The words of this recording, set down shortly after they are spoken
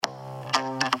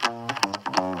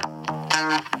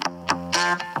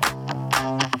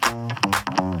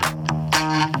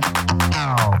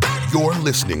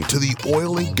listening to the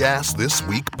Oil and Gas This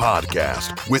Week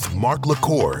podcast with Mark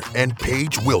LaCour and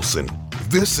Paige Wilson.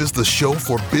 This is the show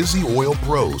for busy oil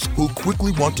pros who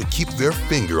quickly want to keep their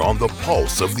finger on the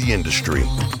pulse of the industry.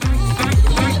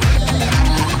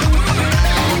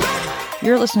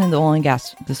 You're listening to the Oil and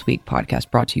Gas This Week podcast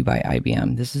brought to you by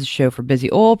IBM. This is a show for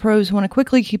busy oil pros who want to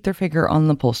quickly keep their finger on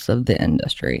the pulse of the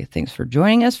industry. Thanks for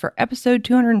joining us for episode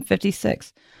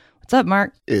 256. What's up,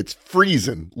 Mark? It's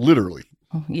freezing, literally.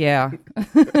 Yeah.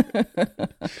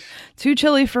 Too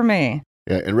chilly for me.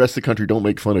 Yeah, and rest of the country, don't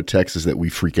make fun of Texas that we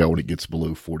freak out when it gets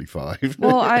below 45.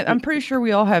 Well, I'm pretty sure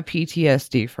we all have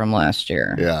PTSD from last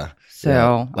year. Yeah. So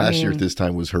yeah. Last year at this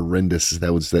time was horrendous.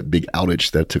 That was that big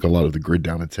outage that took a lot of the grid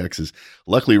down in Texas.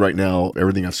 Luckily, right now,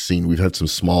 everything I've seen, we've had some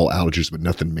small outages, but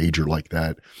nothing major like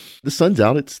that. The sun's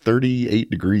out. It's 38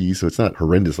 degrees, so it's not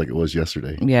horrendous like it was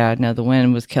yesterday. Yeah, no, the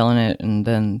wind was killing it, and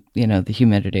then, the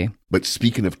humidity. But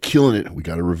speaking of killing it, we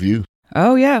got a review.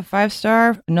 Oh, yeah,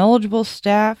 5-star, knowledgeable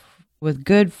staff with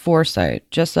good foresight.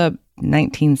 Jessup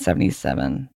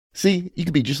 1977. See, you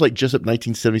could be just like Jessup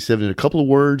 1977 in a couple of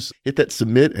words, hit that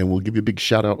submit, and we'll give you a big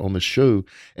shout out on the show.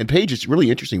 And Paige, it's really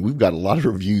interesting. We've got a lot of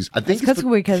reviews. I think it's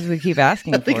because we keep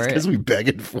asking for it. I think it's because we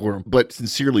begging for them. But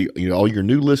sincerely, all your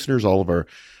new listeners, all of our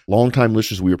longtime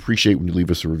listeners, we appreciate when you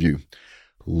leave us a review.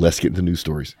 Let's get into news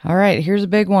stories. All right, here's a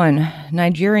big one.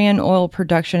 Nigerian oil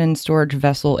production and storage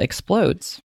vessel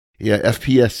explodes. Yeah,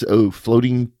 FPSO,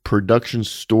 floating production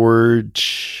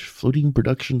storage. Floating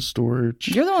production storage.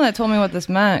 You're the one that told me what this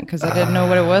meant because I didn't know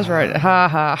what it was right. Ha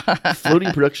ha.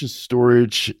 Floating production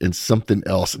storage and something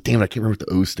else. Damn it, I can't remember what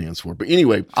the O stands for. But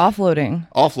anyway. Offloading.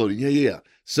 Yeah.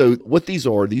 So what these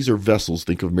are vessels.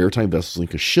 Think of maritime vessels,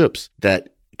 think of ships that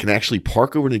can actually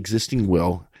park over an existing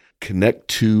well, connect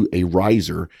to a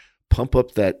riser, pump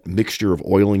up that mixture of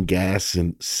oil and gas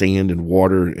and sand and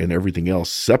water and everything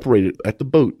else, separate it at the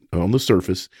boat on the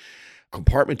surface,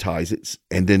 compartmentize it,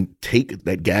 and then take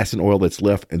that gas and oil that's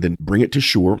left and then bring it to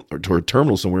shore or to a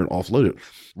terminal somewhere and offload it.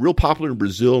 Real popular in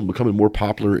Brazil and becoming more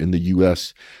popular in the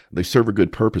U.S. They serve a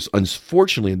good purpose.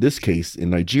 Unfortunately, in this case, in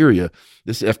Nigeria,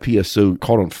 this FPSO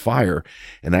caught on fire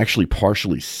and actually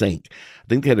partially sank. I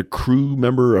think they had a crew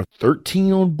member of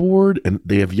 13 on board, and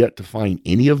they have yet to find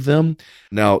any of them.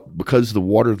 Now, because the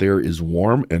water there is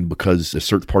warm and because the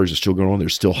search parties are still going on,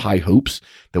 there's still high hopes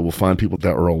that we'll find people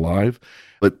that are alive.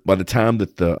 But by the time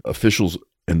that the officials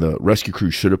and the rescue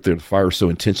crew showed up there, the fire was so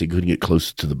intense they couldn't get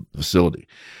close to the facility.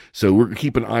 So we're going to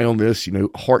keep an eye on this,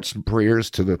 hearts and prayers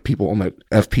to the people on that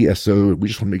FPSO. We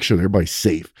just want to make sure that everybody's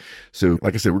safe. So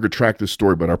like I said, we're going to track this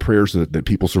story, but our prayers that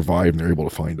people survive and they're able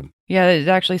to find them. Yeah, it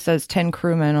actually says 10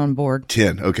 crewmen on board.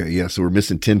 10. Okay. Yeah. So we're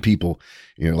missing 10 people.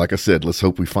 Like I said, let's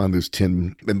hope we find those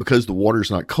 10. And because the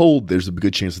water's not cold, there's a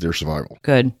good chance of their survival.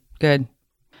 Good.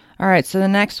 All right, so the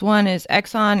next one is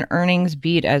Exxon earnings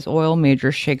beat as oil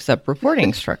major shakes up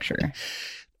reporting structure.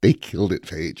 They killed it,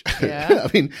 Paige. Yeah.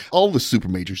 I mean, all the super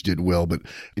majors did well, but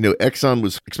Exxon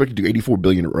was expected to do $84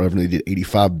 billion in revenue. They did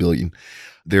 $85 billion.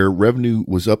 Their revenue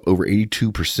was up over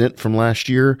 82% from last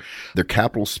year. Their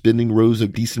capital spending rose a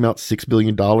decent amount, $6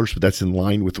 billion, but that's in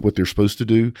line with what they're supposed to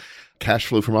do. Cash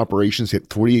flow from operations hit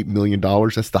 $48 million.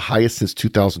 That's the highest since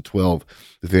 2012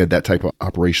 that they had that type of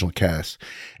operational cash.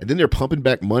 And then they're pumping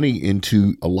back money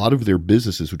into a lot of their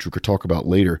businesses, which we could talk about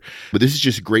later. But this is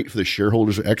just great for the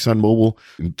shareholders of ExxonMobil.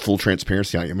 In full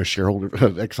transparency, I am a shareholder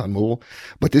of ExxonMobil.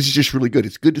 But this is just really good.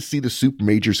 It's good to see the super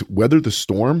majors weather the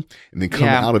storm and then come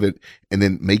out of it and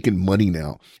then making money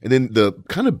now. And then the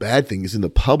kind of bad thing is in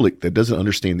the public that doesn't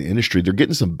understand the industry, they're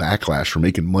getting some backlash for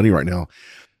making money right now.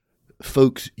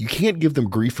 Folks, you can't give them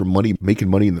grief for making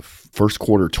money in the first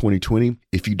quarter of 2020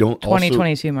 if you don't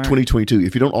 2022, Mark. 2022,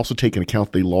 if you don't also take into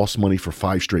account they lost money for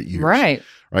 5 straight years.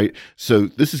 Right. So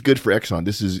this is good for Exxon.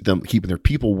 This is them keeping their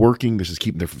people working. This is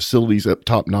keeping their facilities up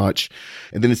top notch.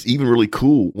 And then it's even really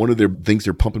cool. One of their things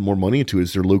they're pumping more money into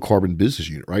is their low carbon business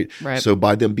unit, right? So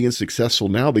by them being successful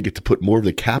now, they get to put more of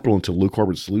the capital into low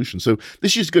carbon solutions. So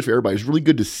this is just good for everybody. It's really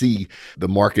good to see the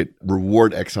market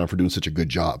reward Exxon for doing such a good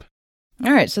job.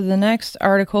 All right, so the next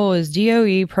article is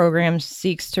DOE program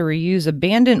seeks to reuse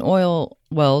abandoned oil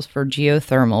wells for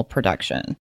geothermal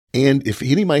production. And if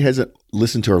anybody hasn't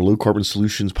listened to our Low Carbon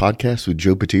Solutions podcast with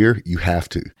Joe Petier, you have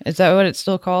to. Is that what it's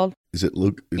still called? Is it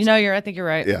Luke? I think you're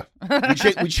right. Yeah.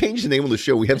 We changed the name of the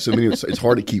show. We have so many, it's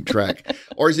hard to keep track.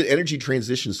 Or is it Energy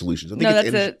Transition Solutions? I think that's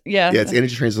it. Yeah. Yeah, it's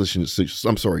Energy Transition Solutions.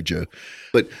 I'm sorry, Joe.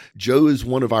 But Joe is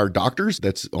one of our doctors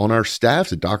that's on our staff.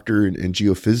 He's a doctor and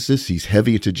geophysicist. He's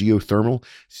heavy into geothermal.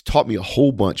 He's taught me a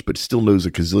whole bunch, but still knows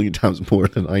a gazillion times more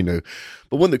than I know.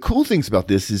 But one of the cool things about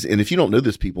this is, and if you don't know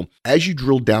this, people, as you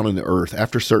drill down in the earth,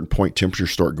 after a certain point,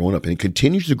 temperatures start going up, and it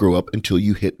continues to grow up until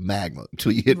you hit magma,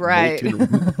 until you hit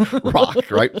molten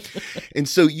rock, right? And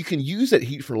so you can use that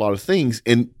heat for a lot of things.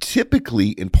 And typically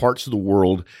in parts of the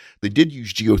world, they did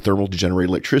use geothermal to generate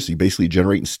electricity, basically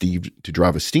generating steam to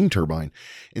drive a steam turbine.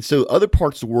 And so other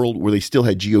parts of the world where they still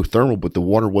had geothermal, but the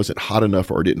water wasn't hot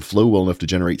enough or didn't flow well enough to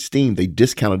generate steam, they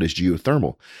discounted as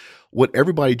geothermal. What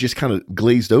everybody just kind of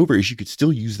glazed over is you could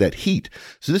still use that heat.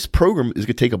 So this program is going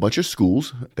to take a bunch of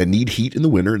schools that need heat in the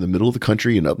winter in the middle of the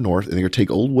country and up north, and they're going to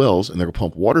take old wells and they're going to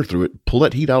pump water through it, pull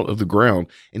that heat out of the ground,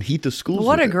 and heat the schools.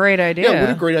 What a great idea. Yeah,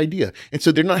 what a great idea. And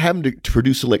so they're not having to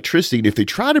produce electricity. And if they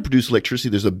try to produce electricity,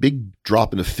 there's a big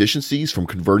drop in efficiencies from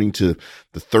converting to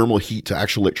the thermal heat to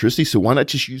actual electricity. So why not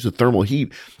just use the thermal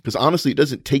heat? Because honestly, it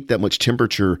doesn't take that much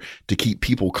temperature to keep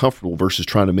people comfortable versus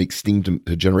trying to make steam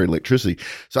to generate electricity.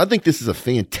 So I think this is a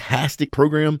fantastic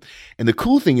program. And the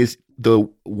cool thing is, the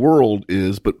world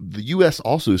is, but the U.S.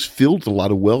 also is filled with a lot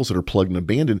of wells that are plugged and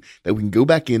abandoned that we can go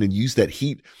back in and use that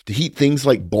heat to heat things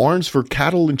like barns for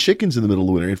cattle and chickens in the middle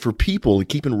of winter and for people and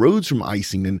keeping roads from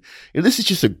icing. And this is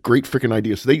just a great freaking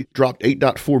idea. So they dropped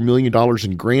 $8.4 million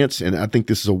in grants, and I think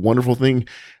this is a wonderful thing.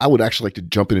 I would actually like to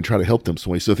jump in and try to help them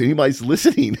some way. So if anybody's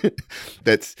listening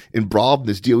that's involved in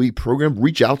this DOE program,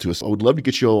 reach out to us. I would love to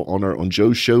get you all on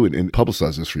Joe's show and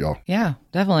publicize this for y'all. Yeah,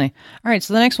 definitely. All right,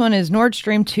 so the next one is Nord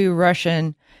Stream 2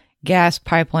 Russian gas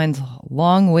pipelines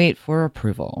long wait for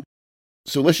approval.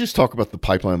 So let's just talk about the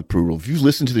pipeline approval. If you've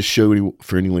listened to this show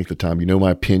for any length of time, you know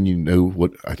my opinion, you know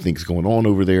what I think is going on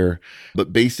over there.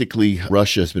 But basically,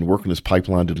 Russia has been working this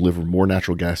pipeline to deliver more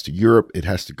natural gas to Europe. It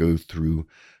has to go through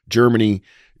Germany.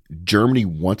 Germany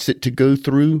wants it to go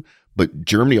through, but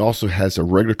Germany also has a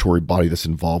regulatory body that's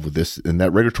involved with this. And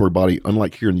that regulatory body,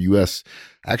 unlike here in the U.S.,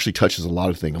 actually touches a lot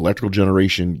of things: electrical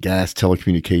generation, gas,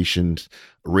 telecommunications,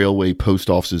 railway, post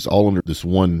offices, all under this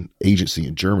one agency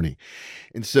in Germany.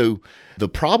 And so the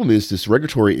problem is this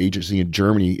regulatory agency in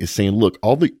Germany is saying, look,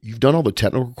 you've done all the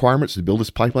technical requirements to build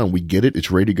this pipeline. We get it. It's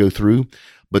ready to go through.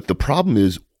 But the problem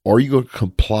is, are you going to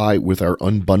comply with our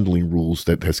unbundling rules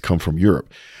that has come from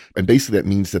Europe? And basically that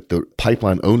means that the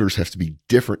pipeline owners have to be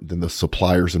different than the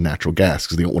suppliers of natural gas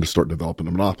because they don't want to start developing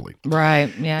a monopoly.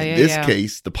 Right. Yeah. In this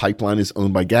case, the pipeline is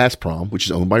owned by Gazprom, which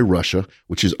is owned by Russia,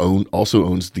 which is also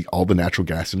owns all the natural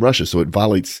gas in Russia. So it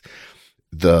violates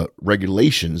the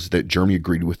regulations that Germany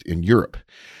agreed with in Europe.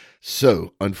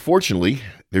 So unfortunately,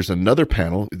 there's another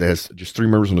panel that has just 3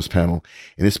 members on this panel,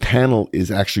 and this panel is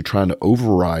actually trying to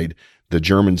override the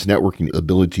Germans' networking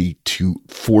ability to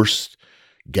force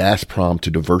Gazprom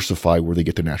to diversify where they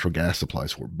get their natural gas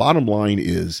supplies for. Bottom line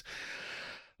is,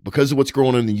 because of what's going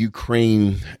on in the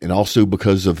Ukraine and also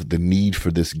because of the need for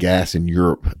this gas in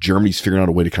Europe, Germany's figuring out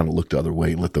a way to kind of look the other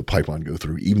way and let the pipeline go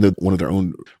through, even though one of their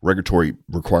own regulatory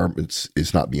requirements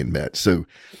is not being met. So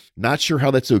not sure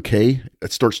how that's okay.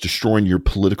 It starts destroying your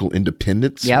political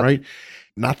independence, right?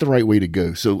 Not the right way to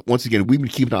go. So once again, we've been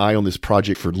keeping an eye on this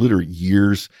project for literally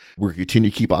years. We're going to continue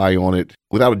to keep an eye on it.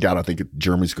 Without a doubt, I think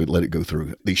Germany's going to let it go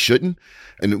through. They shouldn't,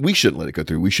 and we shouldn't let it go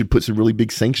through. We should put some really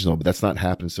big sanctions on it, but that's not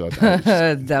happening. So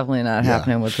definitely not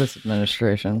happening with this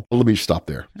administration. Well, let me stop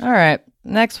there. All right.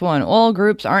 Next one. Oil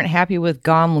groups aren't happy with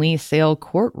GOM Lee sale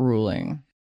court ruling.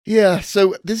 Yeah,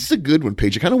 so this is a good one,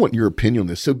 Paige. I kind of want your opinion on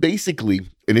this. So basically,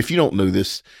 and if you don't know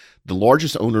this, the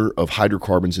largest owner of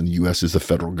hydrocarbons in the U.S. is the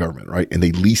federal government, right? And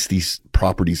they lease these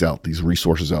properties out, these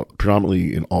resources out,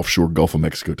 predominantly in offshore Gulf of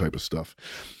Mexico type of stuff.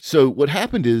 So what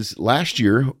happened is last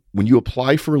year, when you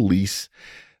apply for a lease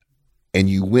and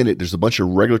you win it, there's a bunch of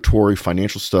regulatory,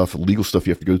 financial stuff, legal stuff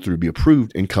you have to go through to be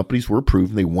approved. And companies were approved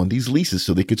and they won these leases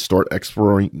so they could start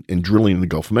exploring and drilling in the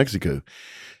Gulf of Mexico.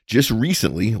 Just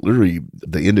recently, literally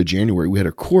the end of January, we had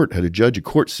a judge at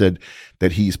court said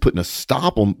that he's putting a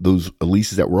stop on those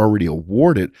leases that were already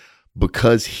awarded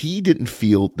because he didn't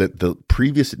feel that the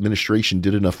previous administration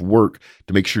did enough work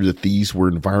to make sure that these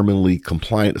were environmentally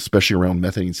compliant, especially around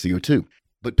methane and CO2.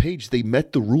 But Paige, they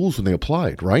met the rules when they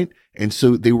applied, right? And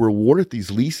so they were awarded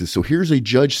these leases. So here's a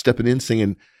judge stepping in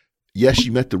saying, yes,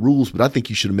 you met the rules, but I think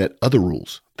you should have met other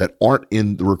rules that aren't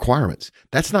in the requirements.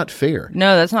 That's not fair.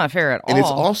 No, that's not fair at all. And it's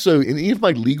also, and any of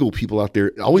my legal people out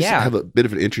there always have a bit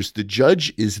of an interest. The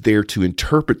judge is there to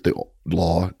interpret the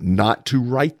law, not to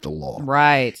write the law.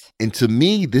 Right. And to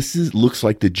me, looks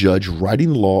like the judge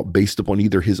writing the law based upon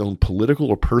either his own political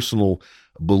or personal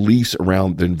beliefs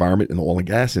around the environment in the oil and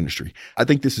gas industry. I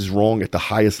think this is wrong at the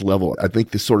highest level. I think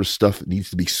this sort of stuff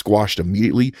needs to be squashed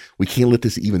immediately. We can't let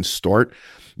this even start.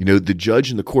 The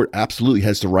judge in the court absolutely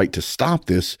has the right to stop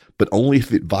this, but only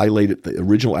if it violated the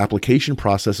original application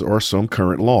process or some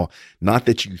current law. Not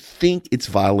that you think it's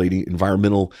violating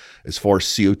environmental as far as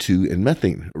CO2 and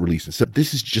methane releases. So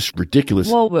this is just ridiculous.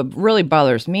 Well, what really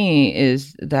bothers me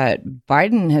is that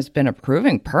Biden has been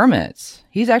approving permits.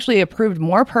 He's actually approved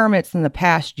more permits in the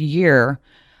past year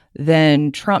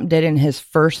than Trump did in his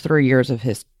first 3 years of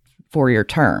his 4-year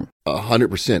term.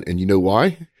 100%. And you know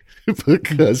why?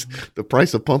 Because the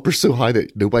price of pump is so high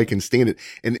that nobody can stand it.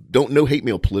 And no hate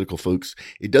mail, political folks.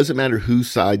 It doesn't matter whose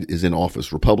side is in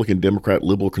office, Republican, Democrat,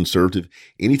 liberal, conservative.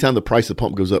 Anytime the price of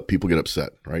pump goes up, people get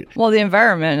upset, right? Well, the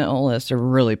environmentalists are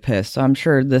really pissed, so I'm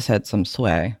sure this had some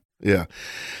sway. Yeah.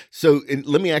 So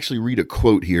let me actually read a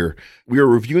quote here. We are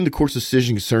reviewing the court's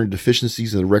decision concerning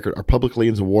deficiencies in the record. Our public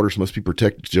lands and waters must be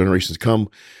protected to generations to come.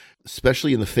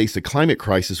 Especially in the face of climate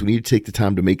crisis, we need to take the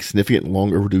time to make significant and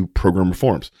long overdue program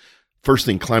reforms. First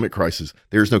thing, climate crisis.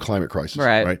 There's no climate crisis,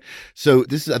 right? So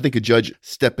this is, I think, a judge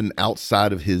stepping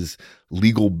outside of his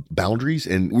legal boundaries,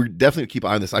 and we're definitely going to keep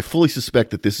an eye on this. I fully suspect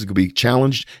that this is going to be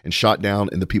challenged and shot down,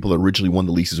 and the people that originally won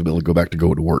the leases will be able to go back to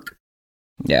work.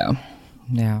 Yeah.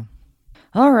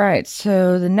 All right,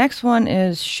 so the next one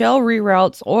is Shell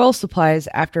reroutes oil supplies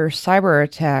after cyber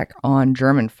attack on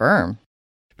German firm.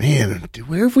 Man,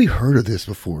 where have we heard of this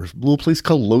before? A little place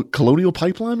called Colonial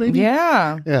Pipeline, maybe?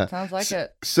 Yeah. Sounds like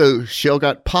it. So Shell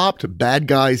got popped. Bad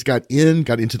guys got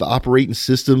into the operating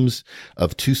systems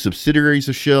of 2 subsidiaries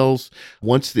of Shell's.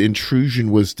 Once the intrusion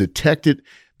was detected,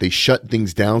 they shut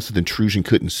things down so the intrusion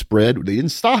couldn't spread. They didn't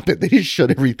stop it. They just shut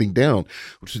everything down,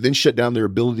 which then shut down their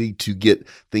ability to get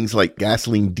things like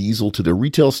gasoline, diesel to their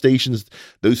retail stations.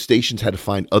 Those stations had to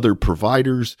find other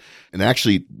providers. And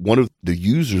actually, one of the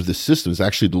users of the system is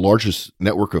actually the largest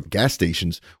network of gas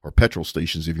stations or petrol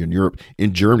stations, if you're in Europe,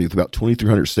 in Germany, with about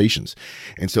 2,300 stations.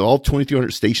 And so all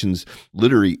 2,300 stations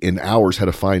literally in hours had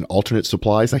to find alternate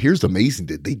supplies. Now, here's the amazing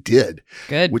thing. They did.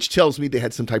 Good. Which tells me they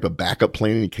had some type of backup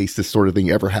planning in case this sort of thing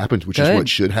ever happens, which is what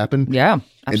should happen. Yeah,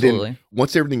 absolutely. And then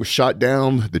once everything was shot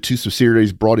down, the 2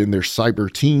 subsidiaries brought in their cyber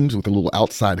teams with a little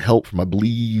outside help from, I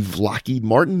believe, Lockheed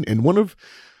Martin and one of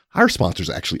our sponsors,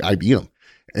 actually, IBM.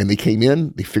 And they came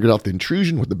in, they figured out the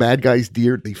intrusion, what the bad guys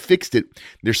did, they fixed it.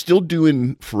 They're still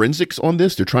doing forensics on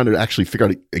this. They're trying to actually figure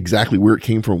out exactly where it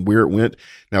came from, where it went.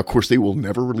 Now, of course, they will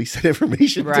never release that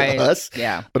information to us.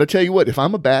 Yeah. But I tell you what, if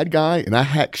I'm a bad guy and I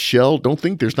hack Shell, don't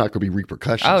think there's not going to be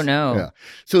repercussions. Oh, no. Yeah.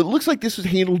 So it looks like this was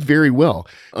handled very well.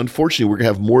 Unfortunately, we're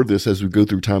going to have more of this as we go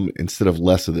through time instead of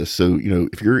less of this. So,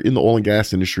 if you're in the oil and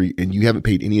gas industry and you haven't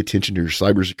paid any attention to your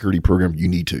cybersecurity program, you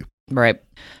need to. Right.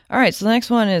 All right. So the next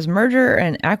one is merger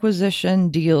and acquisition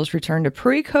deals return to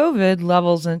pre-COVID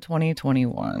levels in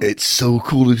 2021. It's so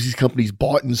cool that these companies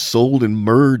bought and sold and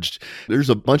merged. There's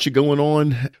a bunch of going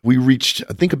on. We reached,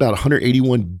 I think, about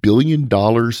 $181 billion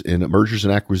in mergers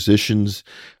and acquisitions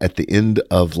at the end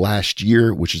of last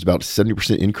year, which is about a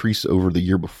 70% increase over the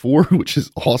year before, which is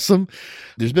awesome.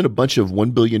 There's been a bunch of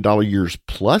 $1 billion years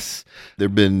plus. There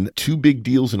have been 2 big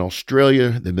deals in Australia.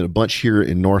 There have been a bunch here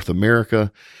in North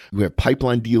America. We have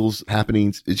pipeline deals happening.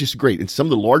 It's just great. And some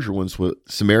of the larger ones with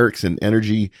Cimarex and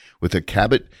Energy with a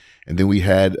Cabot. And then we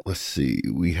had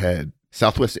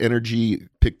Southwest Energy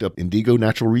picked up Indigo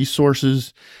Natural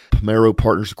Resources. Pomero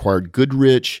Partners acquired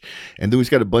Goodrich. And then we've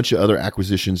got a bunch of other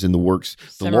acquisitions in the works.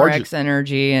 Cimarex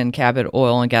Energy and Cabot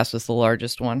Oil and Gas was the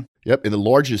largest one. Yep. And the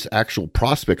largest actual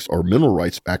prospects or mineral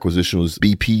rights acquisition was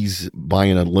BP's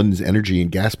buying a London's energy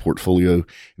and gas portfolio, and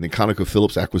then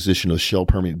ConocoPhillips acquisition of Shell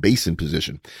Permian Basin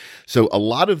position. So a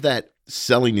lot of that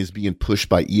selling is being pushed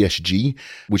by ESG,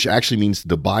 which actually means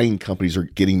the buying companies are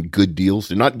getting good deals.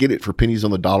 They're not getting it for pennies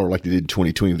on the dollar like they did in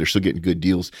 2020. They're still getting good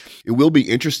deals. It will be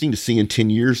interesting to see in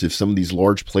 10 years if some of these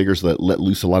large players that let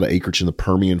loose a lot of acreage in the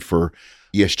Permian for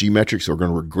ESG metrics are going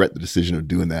to regret the decision of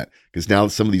doing that, because now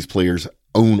some of these players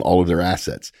own all of their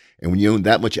assets. And when you own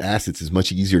that much assets, it's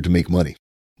much easier to make money.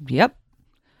 Yep.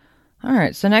 All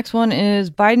right. So next one is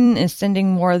Biden is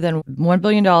sending more than $1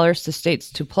 billion to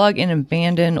states to plug and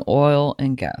abandon oil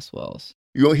and gas wells.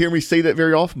 You won't hear me say that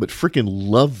very often, but freaking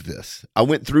love this. I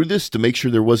went through this to make sure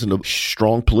there wasn't a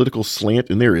strong political slant,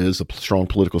 and there is a strong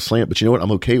political slant, but you know what?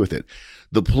 I'm okay with it.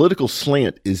 The political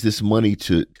slant is this money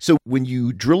so when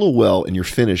you drill a well and you're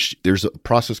finished, there's a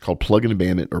process called plug and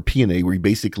abandonment, or P&A, where you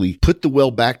basically put the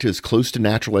well back to as close to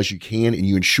natural as you can, and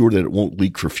you ensure that it won't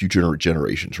leak for future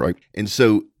generations, right? And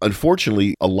so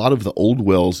unfortunately, a lot of the old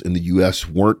wells in the U.S.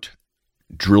 weren't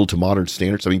drilled to modern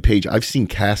standards. I mean, Paige, I've seen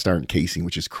cast iron casing,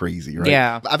 which is crazy, right?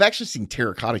 Yeah. I've actually seen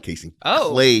terracotta casing.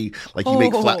 Oh. Clay, like you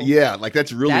make flat. Yeah, like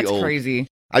that's really That's old. crazy.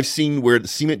 I've seen where the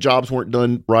cement jobs weren't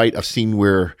done right. I've seen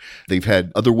where they've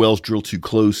had other wells drilled too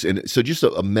close. And so just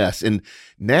a mess. And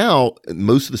now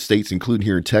most of the states, including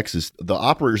here in Texas, the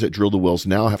operators that drill the wells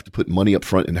now have to put money up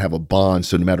front and have a bond.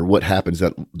 So no matter what happens,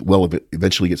 that well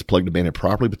eventually gets plugged and abandoned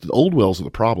properly. But the old wells are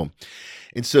the problem.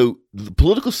 And so the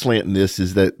political slant in this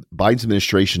is that Biden's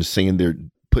administration is saying they're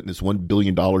putting this $1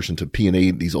 billion into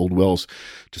P&A, these old wells,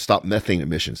 to stop methane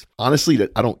emissions. Honestly,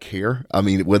 I don't care. I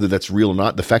mean, whether that's real or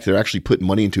not, the fact that they're actually putting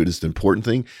money into it is the important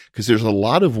thing, because there's a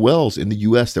lot of wells in the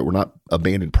U.S. that were not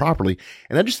abandoned properly.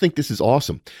 And I just think this is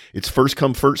awesome. It's first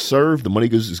come, first serve. The money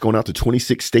is going out to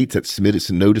 26 states that submitted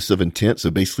some notice of intent.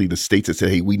 So basically the states that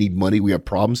said, hey, we need money, we have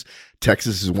problems.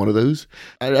 Texas is one of those.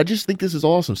 I just think this is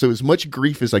awesome. So as much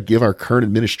grief as I give our current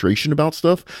administration about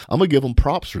stuff, I'm going to give them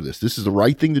props for this. This is the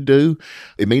right thing to do.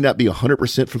 It may not be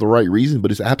 100% for the right reason,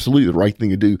 but it's absolutely the right thing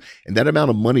to do. And that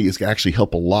amount of money is going to actually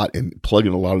help a lot in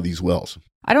plugging a lot of these wells.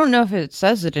 I don't know if it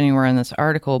says it anywhere in this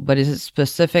article, but is it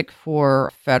specific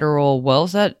for federal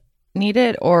wells that need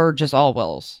it, or just all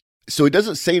wells? So it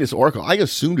doesn't say in this article. I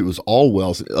assumed it was all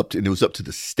wells and it was up to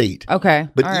the state. Okay.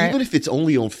 But all even right. if it's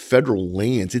only on federal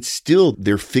lands, it's still,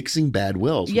 they're fixing bad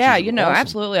wells. Yeah, awesome.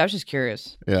 absolutely. I was just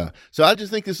curious. Yeah. So I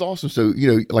just think this is awesome. So,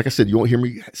 like I said, you won't hear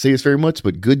me say this very much,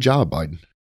 but good job, Biden.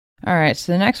 All right.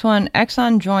 So the next one,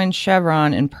 Exxon joins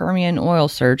Chevron in Permian oil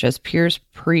search as peers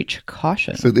preach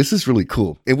caution. So this is really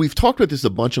cool. And we've talked about this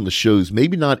a bunch on the shows,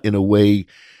 maybe not in a way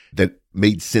that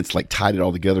made sense, like tied it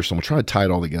all together. So I'm going to try to tie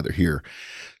it all together here.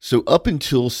 So up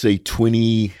until, say,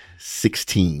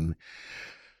 2016,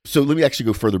 so let me actually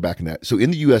go further back in that. So in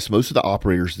the U.S., most of the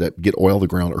operators that get oil to the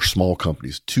ground are small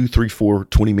companies, 2, 3, 4,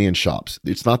 20-man shops.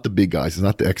 It's not the big guys. It's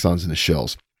not the Exxons and the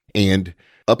Shells. And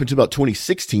up until about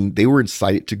 2016, they were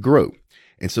incited to grow.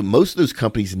 And so most of those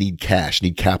companies need cash,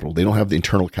 need capital. They don't have the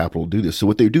internal capital to do this. So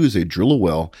what they do is they drill a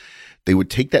well. They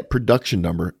would take that production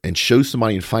number and show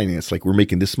somebody in finance, like we're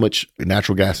making this much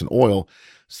natural gas and oil,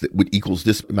 so that equals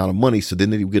this amount of money. So then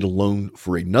they would get a loan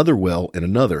for another well and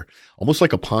another, almost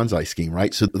like a Ponzi scheme,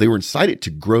 right? So they were incited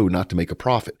to grow, not to make a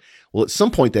profit. Well, at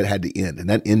some point that had to end. And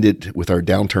that ended with our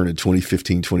downturn in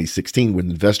 2015, 2016,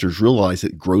 when investors realized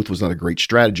that growth was not a great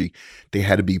strategy. They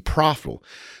had to be profitable.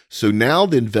 So now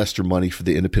the investor money for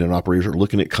the independent operators are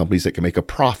looking at companies that can make a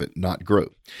profit, not grow.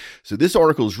 So this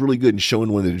article is really good in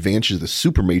showing one of the advantages the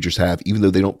super majors have, even though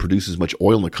they don't produce as much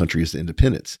oil in the country as the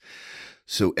independents.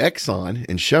 So Exxon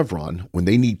and Chevron, when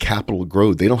they need capital to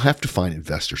grow, they don't have to find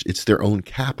investors. It's their own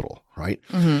capital, right?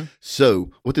 Mm-hmm.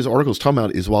 So what this article is talking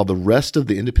about is while the rest of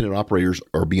the independent operators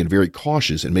are being very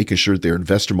cautious and making sure that their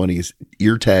investor money is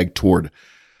ear tagged toward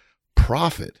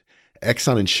profit,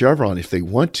 Exxon and Chevron, if they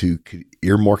want to, could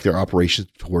earmark their operations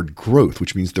toward growth,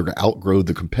 which means they're going to outgrow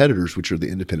the competitors, which are the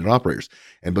independent operators.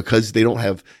 And because they don't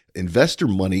have investor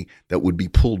money that would be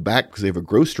pulled back because they have a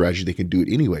growth strategy, they can do it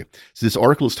anyway. So this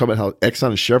article is talking about how Exxon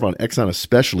and Chevron, Exxon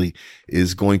especially,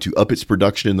 is going to up its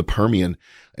production in the Permian,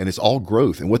 and it's all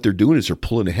growth. And what they're doing is they're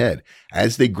pulling ahead.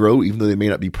 As they grow, even though they may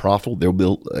not be profitable, they'll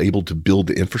be able to build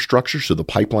the infrastructure, so the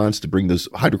pipelines to bring those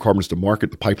hydrocarbons to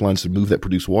market, the pipelines to move that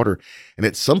produce water. And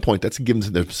at some point, that's given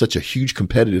them such a huge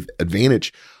competitive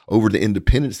advantage over the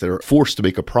independents that are forced to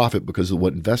make a profit because of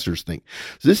what investors think.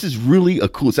 So this is really a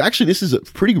cool, this is a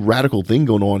pretty radical thing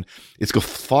going on. It's going to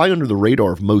fly under the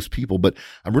radar of most people, but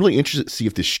I'm really interested to see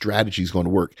if this strategy is going to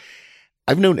work.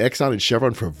 I've known Exxon and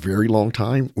Chevron for a very long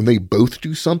time. When they both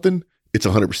do something, it's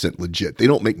 100% legit. They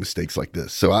don't make mistakes like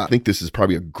this. So I think this is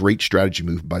probably a great strategy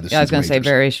move by the super I was going to say majors.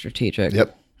 very strategic.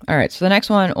 Yep. All right. So the next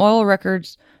one, oil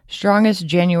records, strongest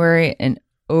January in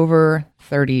over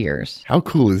 30 years. How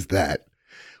cool is that?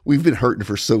 We've been hurting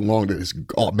for so long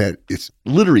that it's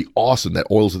literally awesome that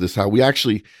oil's at this high.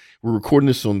 We're recording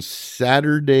this on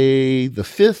Saturday the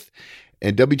 5th,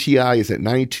 and WTI is at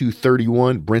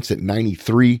 92.31. Brent's at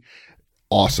 93.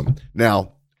 Awesome.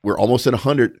 Now, we're almost at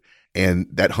 100, and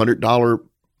that $100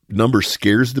 number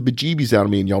scares the bejeebies out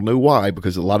of me, and y'all know why,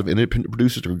 because a lot of independent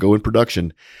producers are going to go in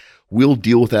production. We'll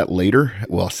deal with that later.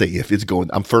 Well, I'll say if it's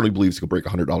going, I firmly believe it's going to break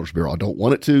 $100 a barrel. I don't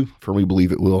want it to. Firmly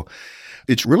believe it will.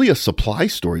 It's really a supply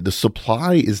story. The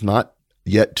supply is not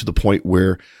yet to the point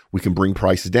where we can bring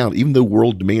prices down. Even though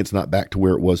world demand's not back to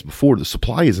where it was before, the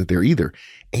supply isn't there either.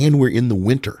 And we're in the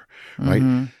winter, right?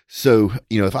 Mm-hmm. So,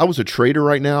 if I was a trader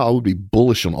right now, I would be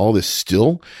bullish on all this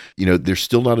still. There's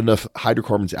still not enough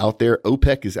hydrocarbons out there.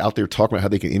 OPEC is out there talking about how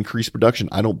they can increase production.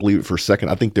 I don't believe it for a second.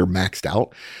 I think they're maxed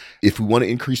out. If we want to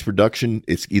increase production,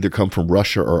 it's either come from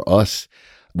Russia or us,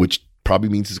 which probably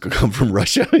means it's going to come from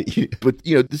Russia. But,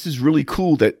 this is really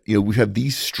cool that, we have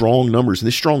these strong numbers, and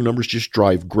these strong numbers just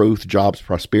drive growth, jobs,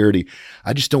 prosperity.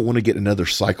 I just don't want to get another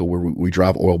cycle where we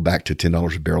drive oil back to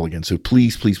 $10 a barrel again. So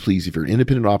please, please, please, if you're an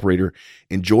independent operator,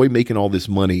 enjoy making all this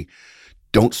money.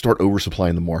 Don't start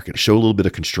oversupplying the market. Show a little bit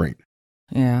of constraint.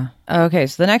 Yeah. Okay.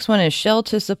 So the next one is Shell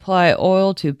to supply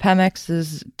oil to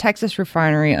Pemex's Texas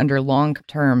refinery under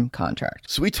long-term contract.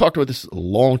 So we talked about this a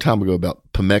long time ago about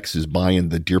Pemex is buying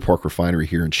the Deer Park refinery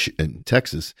here in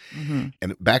Texas. Mm-hmm.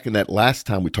 And back in that last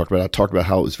time I talked about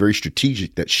how it was very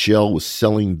strategic that Shell was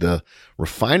selling the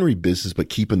refinery business but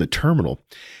keeping the terminal.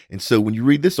 And so when you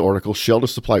read this article, Shell to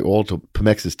supply oil to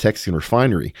Pemex's Texas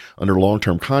refinery under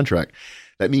long-term contract,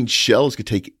 that means Shell is going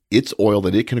to take its oil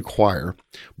that it can acquire,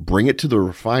 bring it to the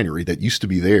refinery that used to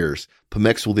be theirs.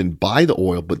 Pemex will then buy the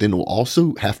oil, but then will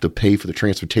also have to pay for the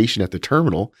transportation at the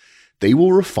terminal. They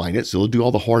will refine it, so they'll do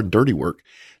all the hard and dirty work.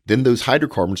 Then those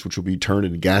hydrocarbons, which will be turned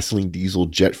into gasoline, diesel,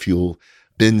 jet fuel,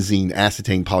 benzene,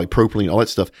 acetane, polypropylene, all that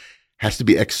stuff, has to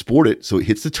be exported. So it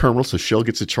hits the terminal. So Shell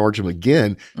gets to charge them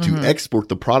again to export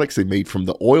the products they made from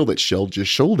the oil that Shell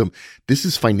just sold them. This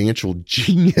is financial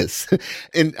genius.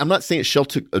 And I'm not saying Shell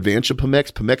took advantage of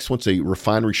Pemex. Pemex wants a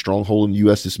refinery stronghold in the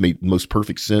U.S. This made most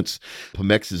perfect sense.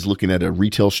 Pemex is looking at a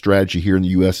retail strategy here in the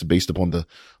U.S. based upon the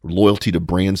loyalty to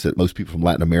brands that most people from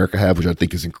Latin America have, which I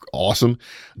think is awesome.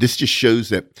 This just shows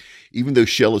that even though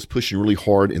Shell is pushing really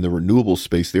hard in the renewable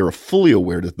space, they are fully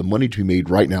aware that the money to be made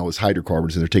right now is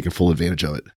hydrocarbons, and they're taking full advantage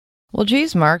of it. Well,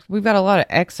 geez, Mark, we've got a lot of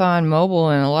Exxon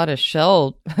Mobil and a lot of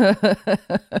Shell.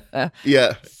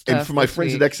 Yeah. And for my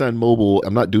friends at Exxon Mobil,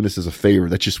 I'm not doing this as a favor.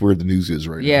 That's just where the news is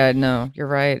right now. Yeah, no, you're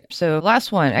right. So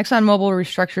last one, Exxon Mobil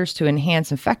restructures to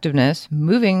enhance effectiveness,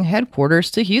 moving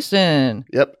headquarters to Houston.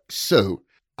 Yep. So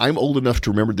I'm old enough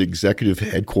to remember the executive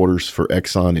headquarters for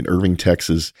Exxon in Irving,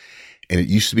 Texas. And it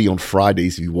used to be on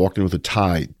Fridays, if you walked in with a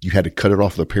tie, you had to cut it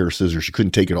off with a pair of scissors. You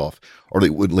couldn't take it off or they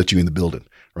wouldn't let you in the building,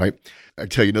 right? I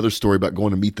tell you another story about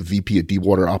going to meet the VP of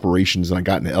Deepwater Operations, and I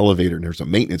got in the elevator and there's a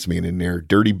maintenance man in there,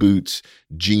 dirty boots,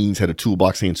 jeans, had a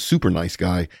toolbox hand, super nice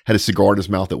guy, had a cigar in his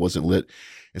mouth that wasn't lit.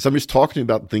 And so I'm just talking to him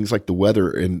about things like the weather.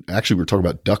 And actually, we were talking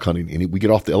about duck hunting. And we get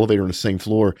off the elevator on the same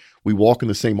floor. We walk in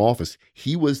the same office.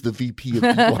 He was the VP of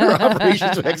Water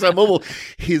Operations for ExxonMobil.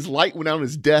 His light went out on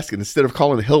his desk. And instead of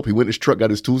calling help, he went in his truck, got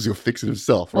his tools, he'll fix it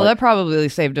himself. Well, that probably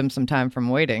saved him some time from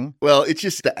waiting. Well, it's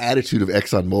just the attitude of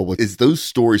ExxonMobil. It's those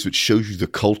stories which shows you the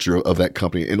culture of that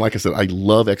company. And like I said, I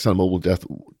love ExxonMobil to death.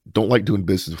 Don't like doing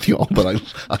business with y'all, but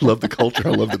I love the culture.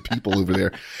 I love the people over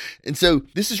there. And so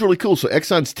this is really cool. So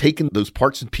Exxon's taken those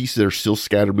parts and pieces that are still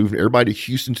scattered, moving everybody to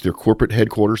Houston to their corporate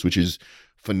headquarters, which is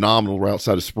phenomenal. We're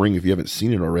outside of Spring if you haven't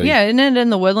seen it already. Yeah, isn't it in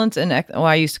the Woodlands?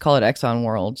 I used to call it Exxon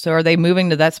World. So are they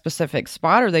moving to that specific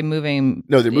spot or are they moving?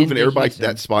 No, they're moving everybody Houston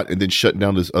to that spot and then shutting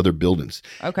down those other buildings.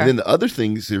 Okay. And then the other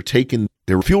things, they're taking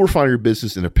their fuel refinery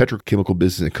business and their petrochemical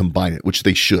business and combine it, which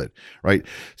they should, right?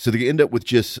 So they end up with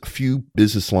just a few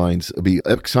business lines. It'll be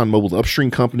ExxonMobil, the upstream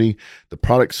company, the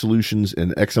product solutions,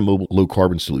 and ExxonMobil low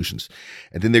carbon solutions.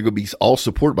 And then they're going to be all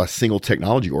supported by a single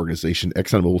technology organization,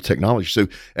 ExxonMobil Technology. So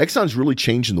Exxon's really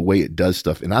changing the way it does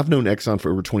stuff. And I've known Exxon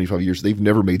for over 25 years. They've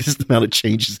never made this amount of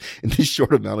changes in this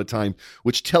short amount of time,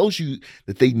 which tells you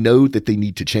that they know that they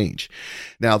need to change.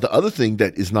 Now, the other thing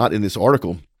that is not in this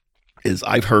article is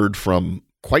I've heard from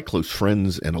quite close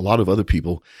friends and a lot of other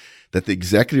people that the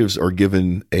executives are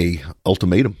given a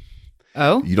ultimatum.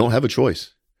 Oh, you don't have a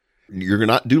choice. You're going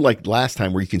to not do like last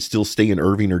time where you can still stay in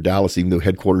Irving or Dallas, even though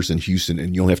headquarters in Houston,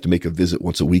 and you only have to make a visit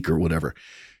once a week or whatever.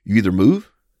 You either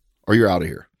move or you're out of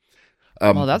here.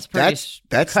 Well, that's pretty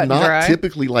that's cut and not dry.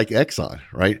 Typically like Exxon,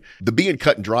 right? The being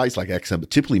cut and dry is like Exxon,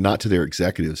 but typically not to their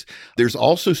executives. There's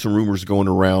also some rumors going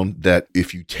around that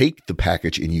if you take the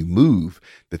package and you move,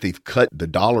 that they've cut the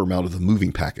dollar amount of the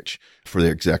moving package for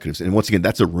their executives. And once again,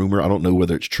 that's a rumor. I don't know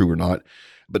whether it's true or not.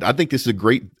 But I think this is a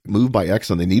great move by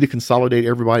Exxon. They need to consolidate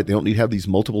everybody. They don't need to have these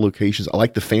multiple locations. I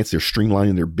like the fact they're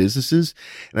streamlining their businesses.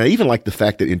 And I even like the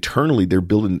fact that internally they're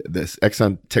building this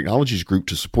Exxon Technologies group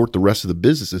to support the rest of the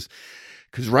businesses.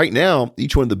 Because right now,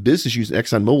 each one of the business units in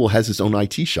ExxonMobil has its own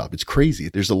IT shop. It's crazy.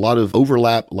 There's a lot of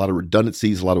overlap, a lot of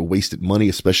redundancies, a lot of wasted money,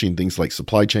 especially in things like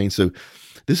supply chain. So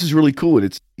this is really cool. And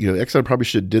it's, Exxon probably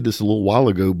should have did this a little while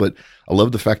ago, but I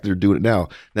love the fact that they're doing it now.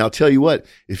 Now, I'll tell you what,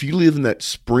 if you live in that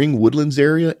Spring Woodlands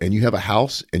area and you have a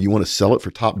house and you want to sell it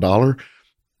for top dollar,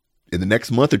 in the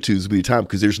next month or two is the time,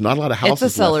 because there's not a lot of houses.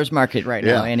 It's a seller's market right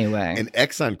now anyway. And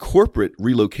Exxon corporate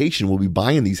relocation will be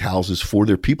buying these houses for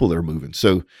their people that are moving.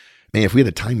 So, man, if we had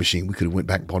a time machine, we could have went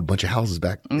back and bought a bunch of houses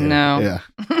back. No. Yeah.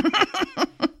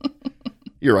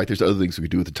 You're right. There's other things we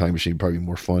could do with the time machine, probably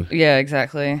more fun. Yeah,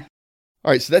 exactly.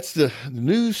 All right, so that's the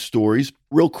news stories.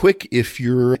 Real quick, if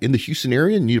you're in the Houston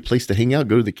area and need a place to hang out,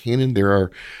 go to the Cannon. They're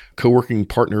our co-working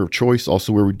partner of choice,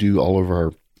 also where we do all of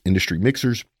our industry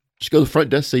mixers. Just go to the front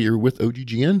desk, say you're with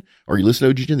OGGN or you listen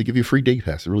to OGGN, they give you a free day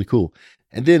pass. It's really cool.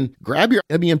 And then grab your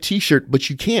MEM t-shirt, but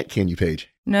you can't, can you, Paige?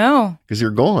 No. Because they're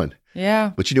gone.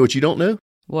 Yeah. But you know what you don't know?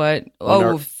 What?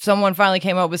 Someone finally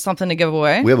came up with something to give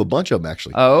away? We have a bunch of them,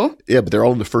 actually. Oh? Yeah, but they're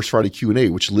all in the First Friday Q&A,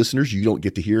 which listeners, you don't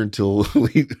get to hear until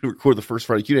we record the First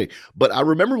Friday Q&A. But I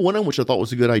remember one of them, which I thought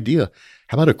was a good idea.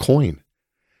 How about a coin?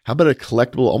 How about a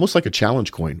collectible, almost like a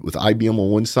challenge coin with IBM on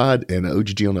one side and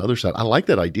OGG on the other side? I like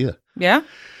that idea. Yeah.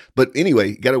 But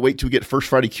anyway, got to wait till we get First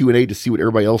Friday Q&A to see what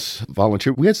everybody else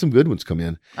volunteered. We had some good ones come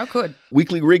in. Oh, good.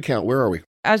 Weekly rig count, where are we?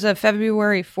 As of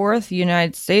February 4th, the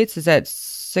United States is at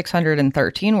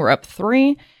 613. We're up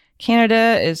 3.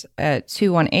 Canada is at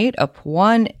 218, up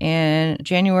 1. And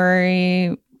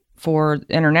January for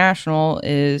international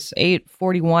is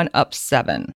 841, up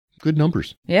 7. Good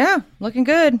numbers. Yeah, looking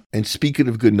good. And speaking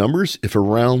of good numbers, if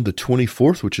around the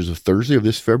 24th, which is a Thursday of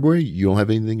this February, you don't have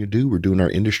anything to do, we're doing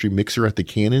our industry mixer at the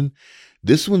Cannon.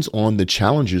 This one's on the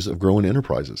challenges of growing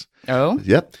enterprises. Oh?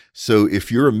 Yep. So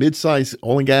if you're a mid-sized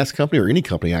oil and gas company, or any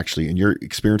company actually, and you're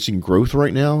experiencing growth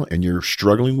right now and you're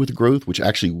struggling with growth, which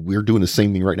actually we're doing the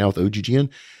same thing right now with OGGN,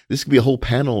 this could be a whole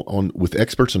panel with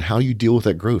experts on how you deal with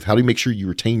that growth. How do you make sure you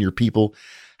retain your people?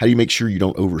 How do you make sure you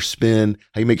don't overspend?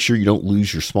 How do you make sure you don't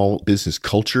lose your small business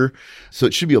culture? So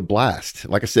it should be a blast.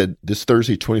 Like I said, this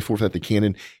Thursday, 24th at the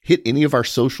Cannon, hit any of our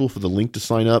social for the link to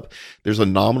sign up. There's a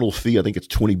nominal fee. I think it's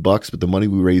 $20, but the money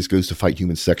we raise goes to fight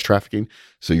human sex trafficking.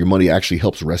 So your money actually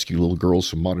helps rescue little girls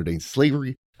from modern day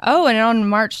slavery. Oh, and on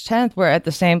March 10th, we're at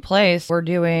the same place. We're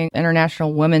doing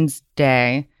International Women's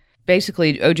Day.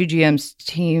 Basically, OGGM's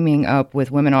teaming up with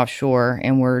Women Offshore,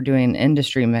 and we're doing an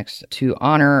industry mix to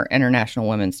honor International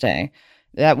Women's Day.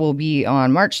 That will be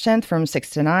on March 10th from 6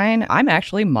 to 9. I'm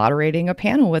actually moderating a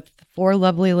panel with 4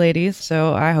 lovely ladies,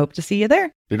 so I hope to see you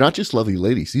there. They're not just lovely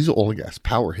ladies. These are oil and gas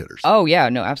power hitters. Oh, yeah.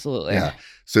 No, absolutely. Yeah.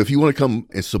 So if you want to come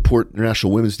and support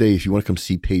International Women's Day, if you want to come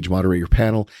see Paige moderate your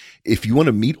panel, if you want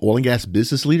to meet oil and gas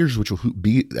business leaders,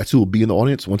 that's who will be in the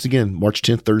audience. Once again, March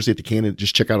 10th, Thursday at the Cannon.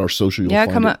 Just check out our social.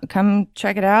 Come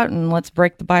check it out and let's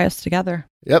break the bias together.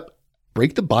 Yep.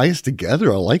 Break the bias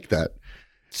together. I like that.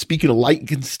 Speaking of light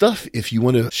and stuff, if you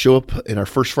want to show up in our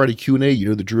First Friday Q&A, you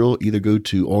know the drill. Either go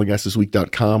to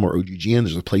oilandgasthisweek.com or OGGN.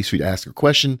 There's a place for you to ask a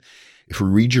question. If we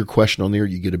read your question on there,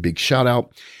 you get a big shout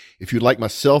out. If you'd like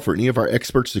myself or any of our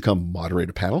experts to come moderate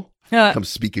a panel, come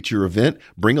speak at your event,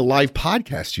 bring a live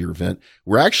podcast to your event.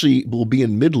 We'll be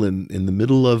in Midland in the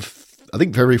middle of, I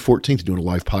think, February 14th, doing a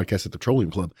live podcast at the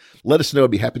Petroleum Club. Let us know. I'd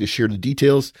be happy to share the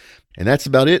details. And that's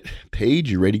about it.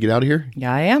 Paige, you ready to get out of here?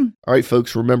 Yeah, I am. All right,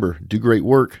 folks, remember, do great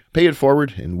work, pay it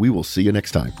forward, and we will see you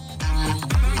next time.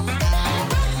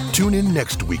 Tune in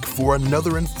next week for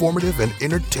another informative and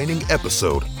entertaining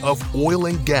episode of Oil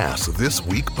and Gas This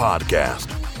Week podcast,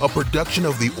 a production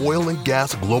of the Oil and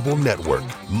Gas Global Network.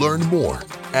 Learn more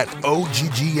at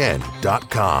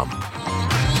OGGN.com.